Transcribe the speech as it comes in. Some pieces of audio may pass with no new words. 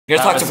You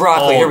gotta talk to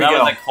Broccoli. Here we go.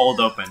 That was a cold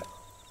open.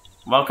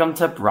 Welcome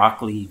to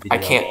Broccoli video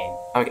game.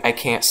 I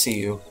can't see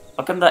you.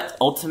 Welcome to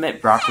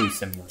Ultimate Broccoli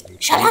Simulator.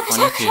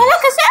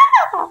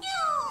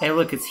 Hey,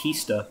 look, it's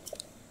Hestu.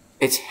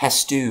 It's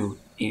Hestu,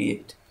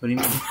 idiot. What do you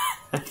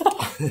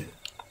mean?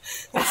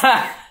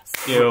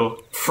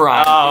 Stew.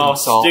 Fried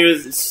insult.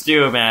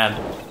 Stew,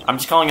 man. I'm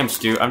just calling him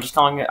Stew. I'm just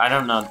calling it. I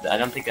don't know. I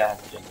don't think I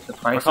have to. The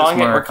price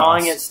we're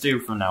calling it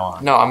Stew from now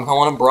on. No, I'm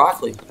calling him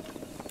Broccoli.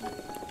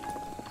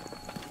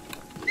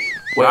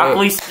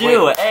 Broccoli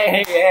Stew. Wait.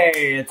 Hey.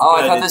 It's oh,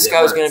 good. I thought this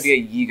guy was gonna be a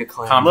Yiga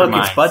clan. Look,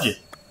 it's budget.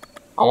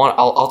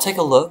 I'll take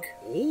a look.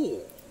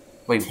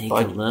 Wait, take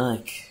a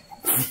look.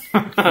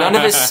 None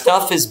of his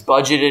stuff is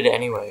budgeted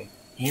anyway.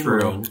 Hey,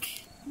 True.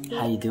 Link.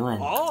 How you doing?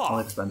 All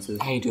expensive.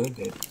 How you doing,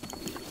 babe?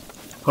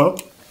 Huh?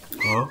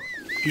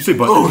 Did you say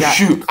budget? Oh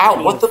shoot!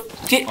 Ow! What the?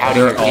 Get out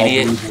of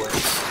here, idiot!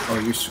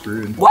 Oh, you're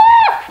screwed. What?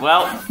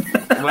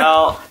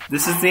 Well.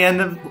 This is the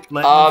end of.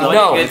 What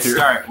no. a good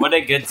start. What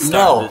a good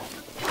start. No.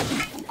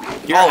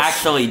 You're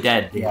actually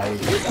dead. Yeah.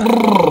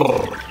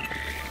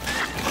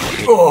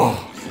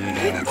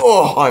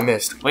 Oh, I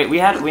missed. Wait, we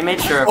made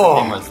sure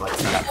everything was like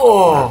set up.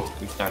 Oh.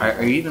 We started.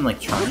 Are you even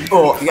like trying?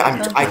 Oh,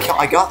 yeah,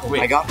 I got them.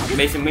 Wait, I got them.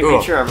 Mason, we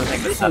made sure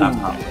everything was set up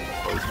properly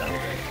before we started.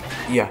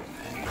 Yeah.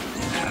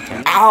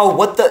 Okay. Ow,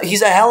 what the?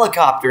 He's a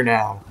helicopter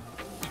now.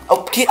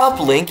 Oh, get up,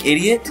 Link,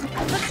 idiot.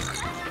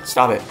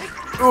 Stop it.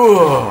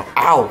 Ugh.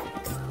 Ow.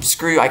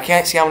 Screw you, I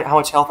can't see how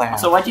much health I have.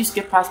 So why'd you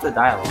skip past the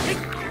dialogue?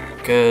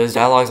 Because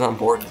dialogue's not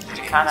important.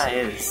 It kinda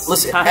is.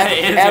 Listen,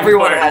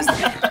 Everyone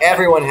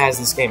everyone has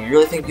this game. You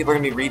really think people are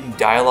gonna be reading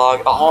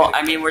dialogue? Oh,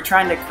 I mean, we're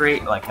trying to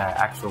create like an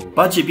actual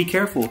budget. Be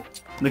careful.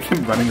 Look at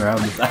him running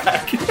around the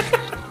back.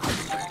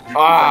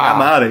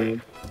 I'm out of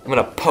here. I'm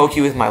gonna poke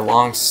you with my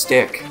long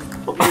stick.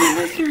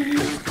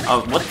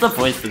 Oh, what's the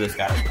voice for this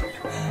guy?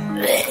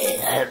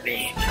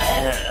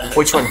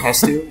 Which one,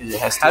 Hestu? Is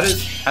it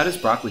Hestu? How does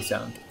Broccoli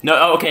sound?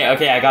 No, okay,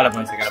 I got a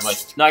voice.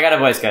 No, I got a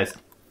voice, guys.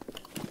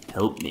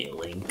 Help me,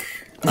 Link.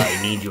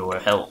 I need your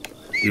help.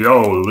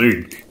 Yo,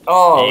 Link.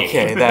 Oh,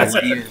 okay, that's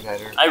even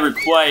better. I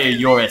require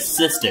your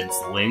assistance,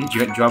 Link.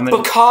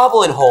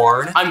 Bokoblin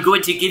horn. I'm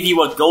going to give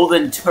you a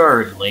golden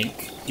turd,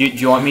 Link. Do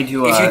you want me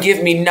to? If you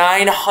give me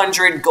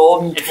 900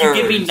 golden turds. If you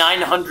give me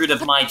 900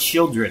 of my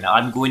children,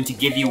 I'm going to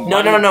give you one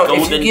No.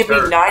 golden If you give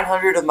turd. me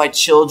 900 of my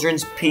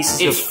children's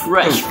pieces It's of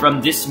fresh poop.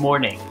 from this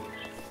morning.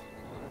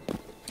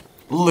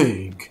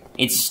 Link.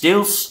 It's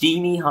still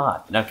steamy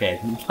hot. Okay.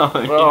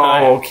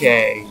 Oh,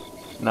 okay.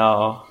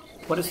 No.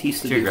 What does he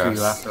do for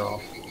you after all?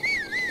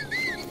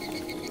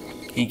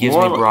 He gives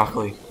me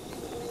broccoli.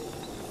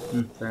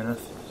 Fair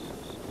enough.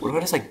 What if I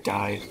just like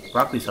died?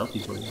 Broccoli's healthy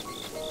for you.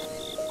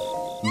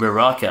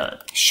 Maraca.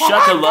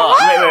 Chocolat.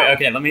 Wait.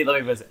 Okay, let me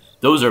visit.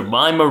 Those are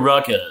my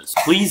maracas.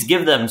 Please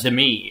give them to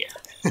me.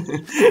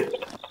 Didn't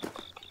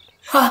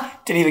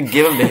even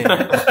give them to him.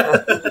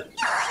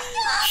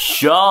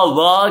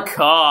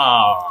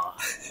 Shalaka.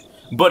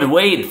 But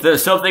wait,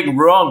 there's something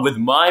wrong with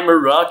my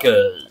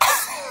maracas.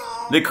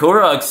 The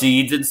Korok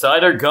seeds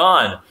inside are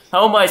gone.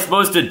 How am I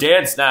supposed to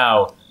dance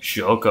now?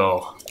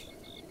 Shoko.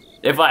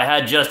 If I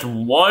had just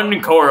one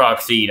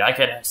Korok seed, I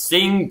could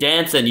sing,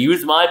 dance, and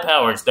use my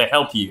powers to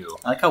help you.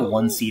 I like how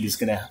one seed is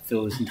gonna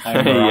fill his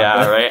entire maraca.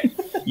 Yeah, right?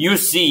 You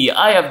see,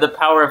 I have the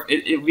power of...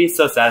 It'd be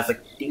so sad. It's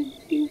like... Ding,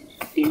 ding,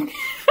 ding.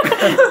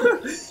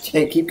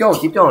 Hey, keep going.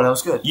 That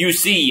was good. You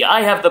see,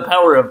 I have the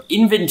power of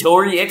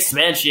inventory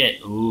expansion.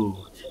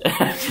 Ooh.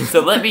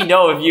 So let me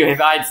know if you have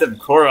had some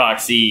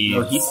Korok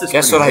seeds.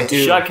 Guess what I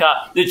do?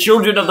 Shaka, the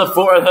children of the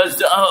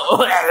forest.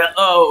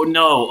 Oh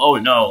no!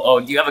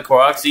 Oh, do you have a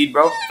Korok seed,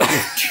 bro?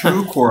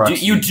 True Korok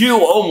seed. You do?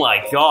 Oh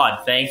my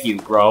god! Thank you,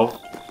 bro.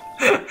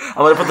 I'm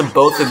gonna put them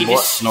both in. He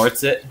just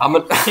snorts it. I'm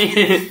gonna.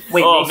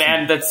 Wait, oh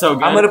man, that's so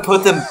good. I'm gonna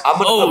put them. I'm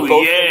gonna put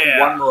both in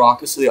one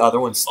maraca so the other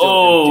one's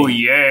still empty.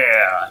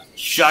 Yeah!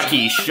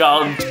 Shaki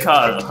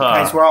Shaka.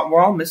 Guys, we're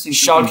all missing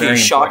something very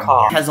important.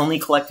 Shaka Has only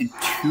collected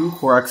 2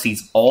 Korok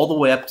seeds all the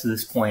way up to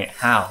this point.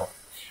 How?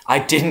 I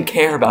didn't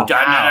care about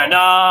that.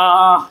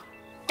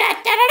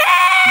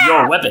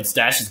 Your weapon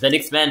stash has been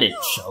expanded,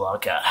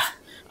 Shalaka.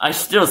 I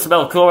still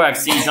smell Korok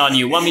seeds on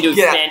you. Want me to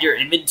expand your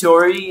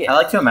inventory? I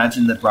like to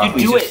imagine that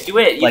Broccoli. Do it.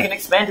 You can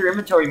expand your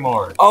inventory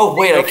more. Oh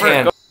wait, I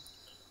can.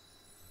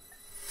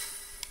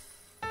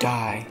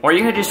 Die. Or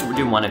you could just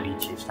do one of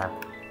each time.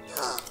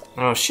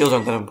 No, shields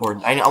aren't that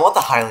important. I want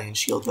the Hylian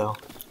shield though.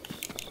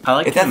 I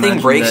like if that thing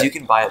breaks, you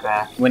can buy it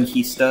back. When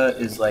Hestu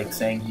is like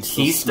saying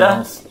he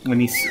smells when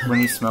he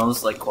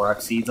smells like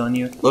Korok seeds on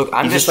you. Look,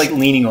 I'm just like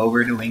leaning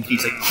over to Link.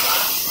 He's like,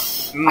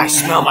 I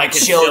smell my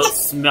children.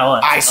 Smell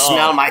it. I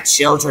smell my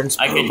children's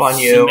poop on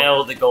you. I can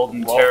smell the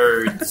golden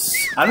turds.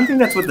 I don't think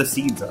that's what the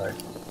seeds are.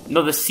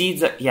 No, the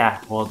seeds are... Yeah,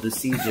 well, the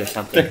seeds are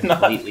something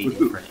completely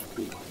different.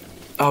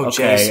 Oh,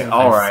 okay, Jason.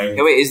 alright.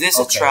 Hey, wait, is this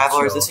a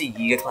traveler? Is this a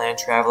Yiga clan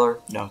traveler?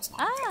 No, it's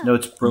not. No,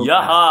 it's broken.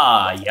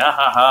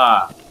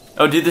 Yaha.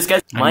 Oh, dude, this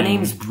guy... My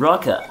name's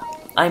Brucka.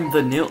 I'm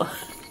vanilla.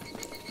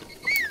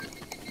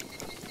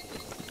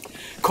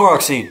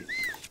 Korok seed.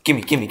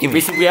 Gimme.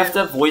 Reese, we have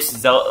to voice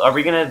Zelda. Are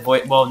we gonna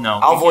voice? Well, no.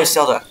 I'll voice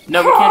Zelda.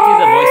 No, we can't do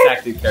the voice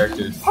actor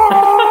characters.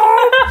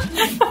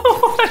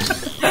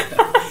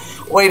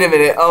 Wait a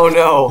minute. Oh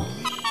no.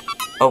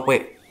 Oh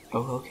wait.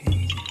 Oh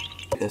okay.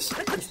 This.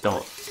 Just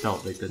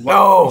don't make this.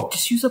 No.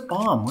 Just use a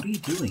bomb. What are you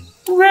doing?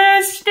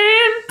 Rest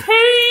in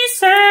peace,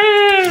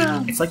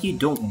 Sam. It's like you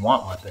don't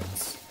want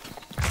weapons.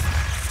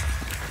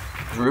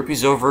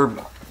 Rupees over.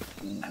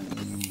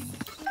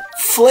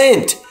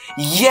 Flint.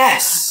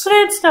 Yes.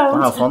 Flintstones.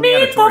 Wow, if only I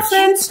had a torch.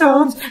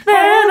 Flintstones.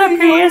 They're the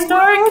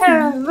prehistoric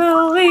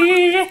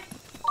cavalry.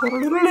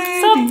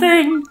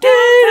 Something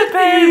to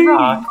pay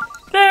rock.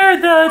 They're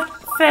the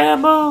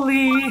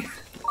family.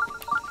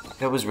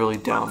 That was really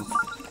dumb.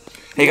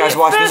 Hey guys,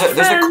 watch. There's a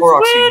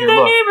Korok scene here.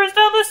 Look. Neighbors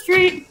down the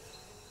street,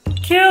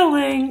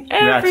 killing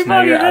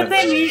everybody you're out that of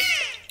they meet.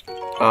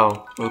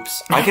 Oh,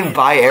 oops. I can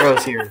buy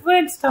arrows here.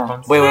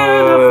 Flintstones. Wait.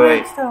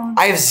 Flintstones.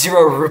 I have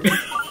 0 rupees.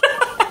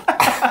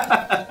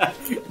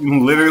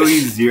 Literally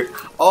 0.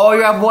 Oh,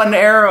 you have 1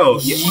 arrow.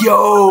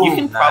 Yo. You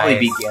can probably Nice.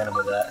 beat Ganon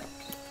with that.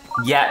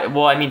 Yeah,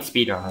 well, I mean,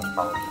 speedrunners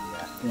probably do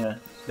that. Yeah.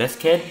 This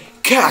kid,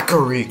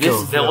 Kakariko.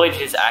 this village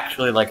is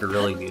actually like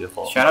really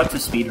beautiful. Shout out to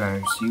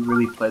speedrunners. You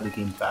really play the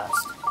game fast.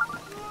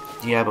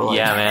 Yeah, but like,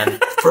 Yeah, man.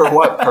 for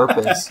what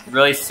purpose?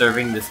 Really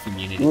serving this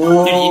community.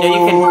 Whoa. Dude, you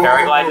know you can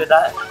paraglide with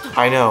that?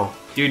 I know.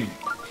 Dude.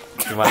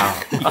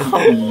 Wow.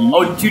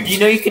 Oh, dude, you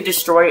know you can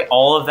destroy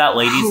all of that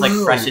lady's like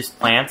Hello. precious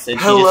plants and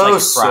Hello, she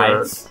just like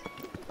fries.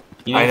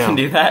 You know I you can know.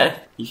 do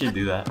that? You should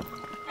do that.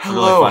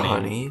 Hello, funny.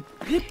 honey.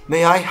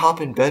 May I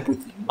hop in bed with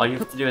you? All you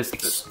have to do is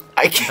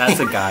I can't. That's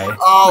a guy.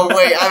 Oh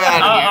wait, I'm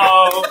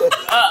out of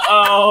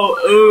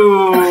here.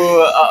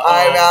 Ooh.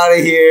 I'm out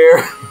of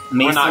here.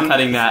 We're not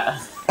cutting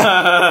that.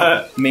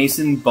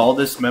 Mason,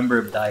 baldest member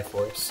of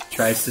Dieforce,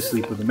 tries to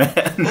sleep with a man.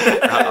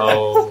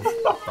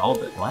 Bald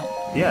it. What?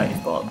 Yeah,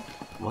 he's bald.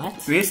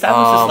 What? We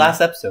established this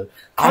last episode.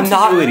 I'm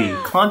not-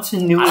 Continuity.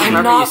 Continuity. I I'm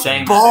remember not you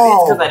saying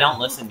bald. this. It's because I don't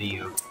listen to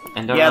you.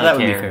 And don't Yeah, really that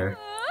would care. be fair.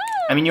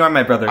 I mean, you are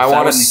my brother. I so want to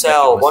wouldn't expect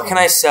sell. you to What listen.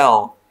 can I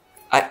sell?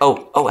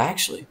 Oh,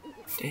 actually.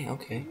 Dang,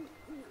 okay.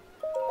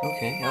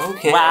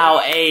 Okay.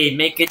 Wow, hey,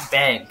 make it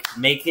bank.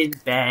 Make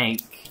it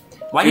bank.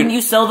 Why didn't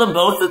you sell them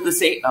both at the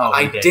same... Oh,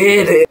 I you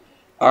did it.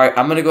 Alright,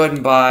 I'm gonna go ahead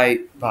and buy.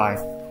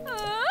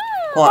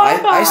 Hold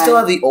on, I still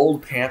have the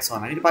old pants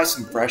on. I need to buy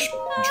some fresh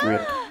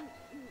drip.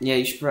 Yeah,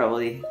 you should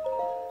probably...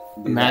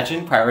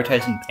 Imagine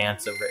prioritizing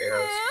pants over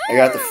arrows. I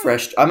got the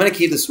fresh. I'm gonna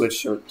keep the switch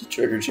short to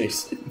trigger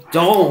Jason.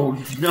 Don't!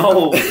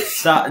 No!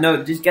 Stop.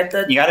 No, just get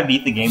the... You gotta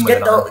beat the game with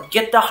Get it on.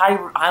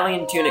 the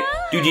Hylian tunic.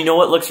 Dude, you know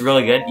what looks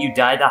really good? You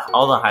dyed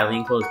all the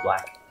Hylian clothes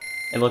black.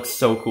 It looks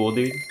so cool,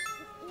 dude.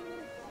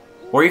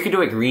 Or you could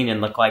do it green and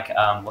look like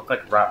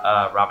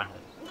Robin Hood.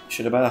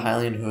 Should I buy the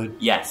Hylian hood?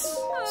 Yes.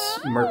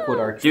 Mirkwood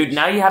Archers. Dude,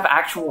 now you have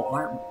actual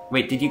armor.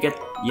 Wait, did you get...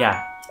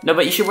 Yeah. No,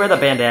 but you should wear the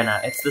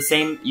bandana. It's the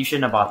same... You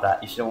shouldn't have bought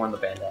that. You should have worn the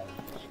bandana.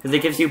 Because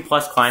it gives you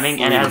plus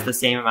climbing and it has the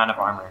same amount of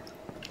armor.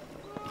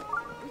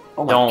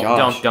 Oh my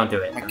gosh. Don't do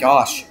it. Oh my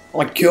gosh. Oh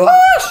my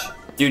gosh!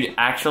 Dude,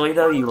 actually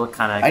though, you look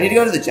kind of... I need to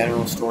go to the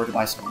general store to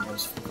buy some of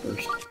those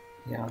first.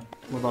 Yeah,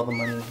 with all the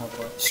money we have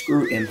left.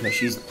 Screw Impa,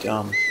 she's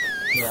dumb.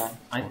 Yeah,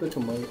 I put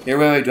some money. Here,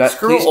 wait. Do I,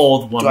 Screw please,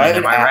 old do woman, I have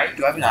am an I apple? right?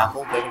 Do I have an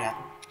apple? Do I have an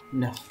apple?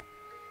 No.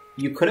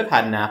 You could have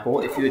had an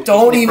apple if you had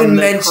Don't taken it even from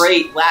the mention-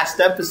 crate last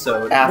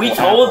episode. Apple, We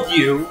told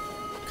you...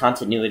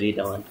 Continuity,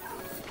 Dylan.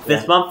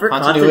 This month for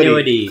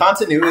continuity.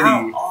 Continuity.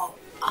 Ow.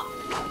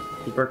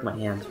 He broke my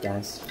hand,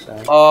 guys.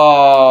 Sorry.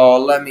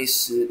 Oh, let me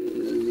sit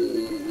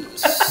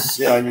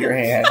on your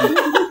hand.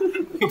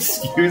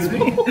 Excuse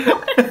me?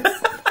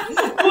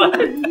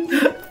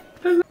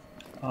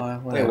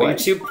 Wait, you're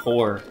too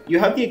poor. You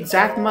have the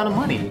exact amount of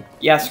money.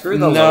 Yeah, screw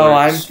the No, lower.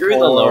 I'm screw the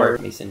poor. lower.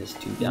 Mason is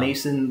too dumb.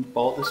 Mason,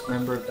 baldest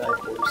member of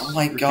Dieforce. Oh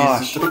my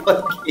gosh.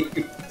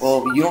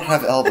 Well, you don't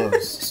have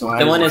elbows, so how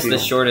does Dylan it is the feel?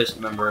 shortest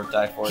member of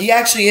Dieforce. He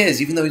actually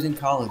is, even though he's in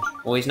college.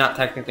 Well, he's not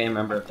technically a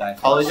member of Dieforce.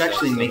 College so-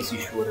 actually makes you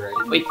shorter. I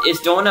didn't- Wait, is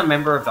Dylan a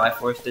member of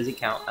Dieforce? Does he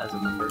count as a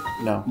member?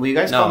 No. Well, you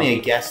guys No. called me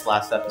a guest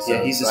last episode.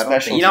 Yeah, he's a so I don't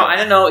special- think- You know, I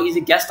don't know. He's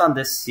a guest on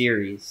this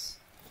series.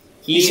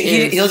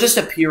 He'll just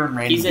appear in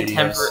random He's a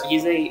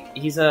videos.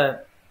 He's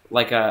a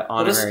like a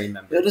honorary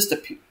member. He'll just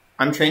appear.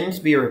 I'm training to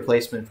be a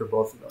replacement for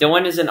both of them.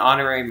 Dylan is an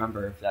honorary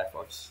member of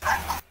Dieforce.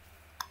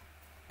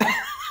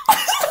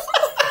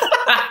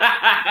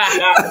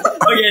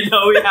 Okay,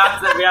 no, we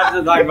have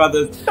to talk about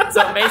this.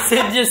 So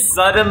Mason just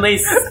suddenly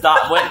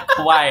went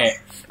quiet.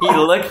 He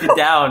looked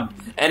down,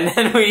 and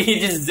then he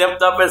just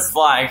zipped up his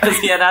flag because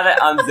he had it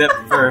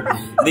unzipped for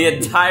the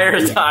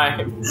entire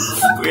time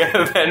we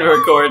have been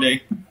recording.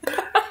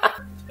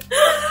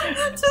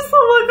 Just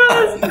look at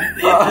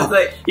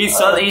us. He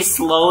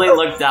slowly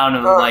looked down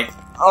and was like,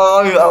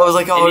 Oh, I was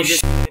like, and oh he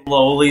just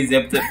slowly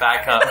zipped it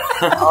back up.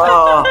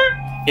 Oh.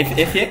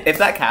 If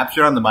that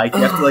captured on the mic,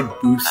 you have to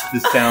like boost the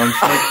sound.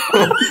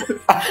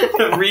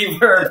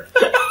 Reverb.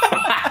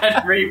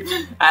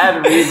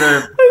 Add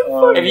reverb.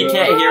 Oh, If you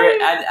can't hear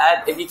it,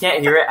 if you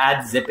can't hear it,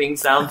 add zipping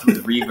sounds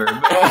with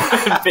reverb.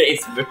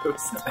 Bass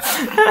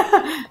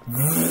boost.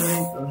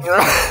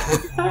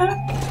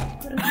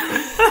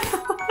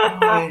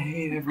 I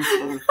hate every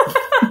color.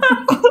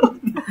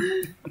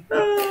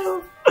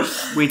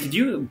 Wait, did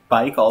you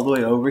bike all the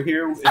way over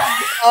here?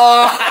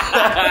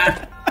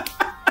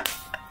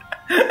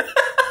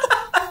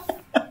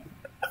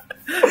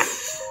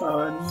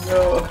 Oh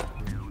no.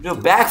 No,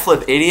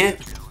 backflip,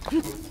 idiot.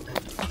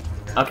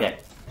 Okay.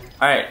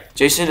 Alright.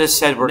 Jason just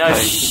said we're No,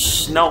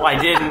 cutting. no, I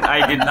didn't.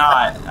 I did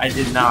not. I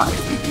did not.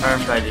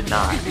 Confirmed I did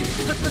not.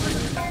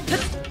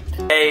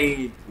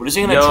 Hey, What is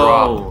he gonna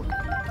drop?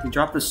 He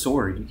dropped the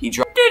sword. He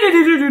dropped.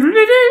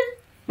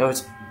 No,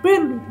 it's.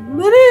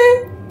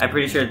 I'm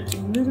pretty sure. I'm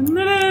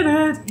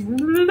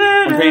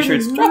pretty sure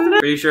it's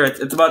Pretty sure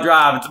it's about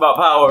drive. It's about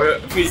power.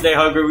 If we stay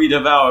hungry, we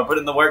devour. Put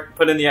in the work.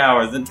 Put in the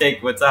hours, and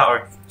take what's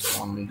ours. It's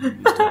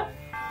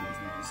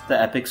the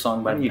epic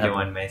song by What are you Pepper.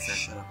 doing,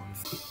 Mason?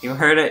 You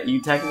heard it. You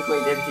technically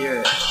did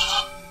hear it.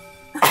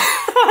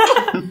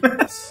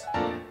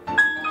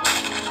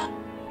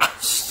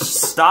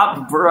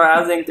 Stop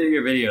browsing through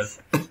your videos.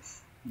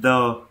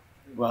 Though.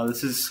 Wow,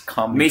 this is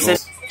comical. Mason.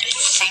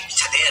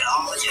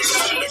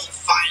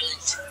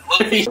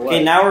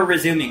 Okay, now we're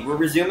resuming. We're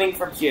resuming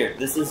from here.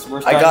 We're I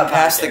starting got back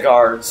past the there.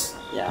 guards.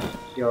 Yeah.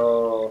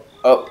 Yo.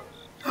 Oh.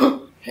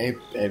 Hey,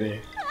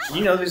 baby. Did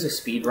you know there's a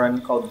speed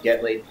run called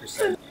Get Laid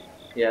 %?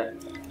 Yeah.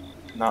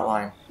 Not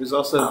lying. There's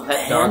also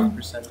Pet Dog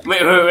 %.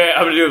 Wait. I'm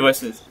gonna do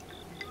voices.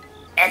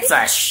 It's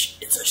a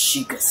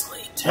Sheikah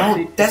slate.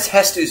 No, that's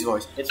Hestu's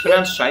voice. It's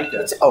pronounced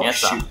Shika. Oh, Yes,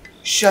 shoot.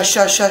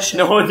 Shush.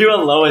 No, do a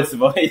Lois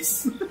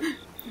voice.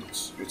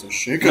 It's a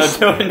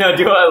Sheikah.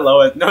 Do a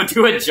Lois. No,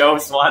 do a Joe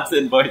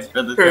Swanson voice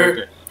for the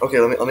character. Okay,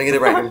 let me get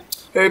it right.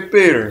 Hey,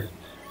 Peter.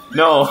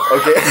 No.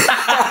 Okay.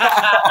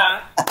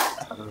 I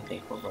don't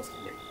think we're supposed to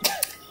do.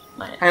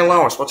 Hey,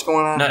 Lois, what's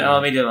going on? No,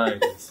 let me do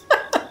this.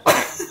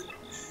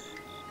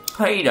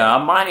 Peter,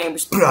 my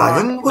name's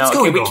Brian, what's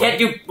going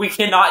on? We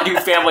cannot do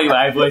Family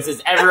Guy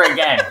voices ever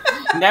again.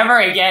 Never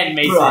again,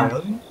 Mason.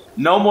 Brian.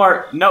 No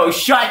more. No,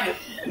 shut.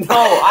 No,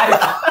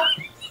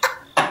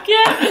 I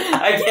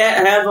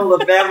can't handle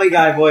the Family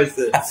Guy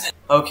voices.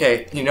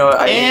 Okay, you know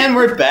what? And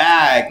we're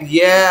back!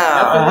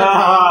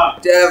 Yeah!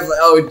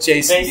 Oh,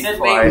 Jason. Mason,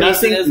 quiet.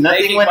 Mason,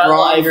 Nothing went my wrong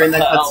life during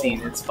that hell.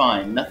 cutscene. It's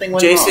fine. Nothing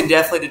went Jason wrong.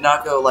 definitely did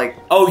not go like.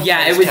 Oh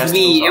yeah, it was Test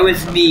me. was It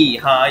was me,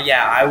 huh?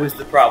 Yeah, I was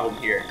the problem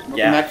here. Welcome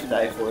Yeah. back to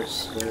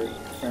Dieforce. We're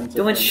friends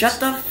with Dylan,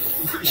 friends.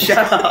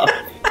 shut up.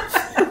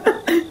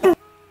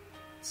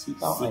 Seek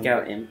Seek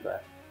out Impa.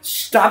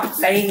 Stop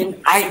saying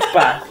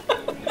Impa.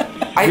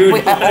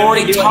 Wait, I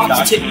already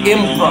talked to Are we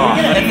Impa.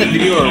 gonna end the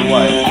video or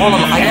what? Hold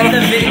on, I End gotta.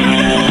 the video.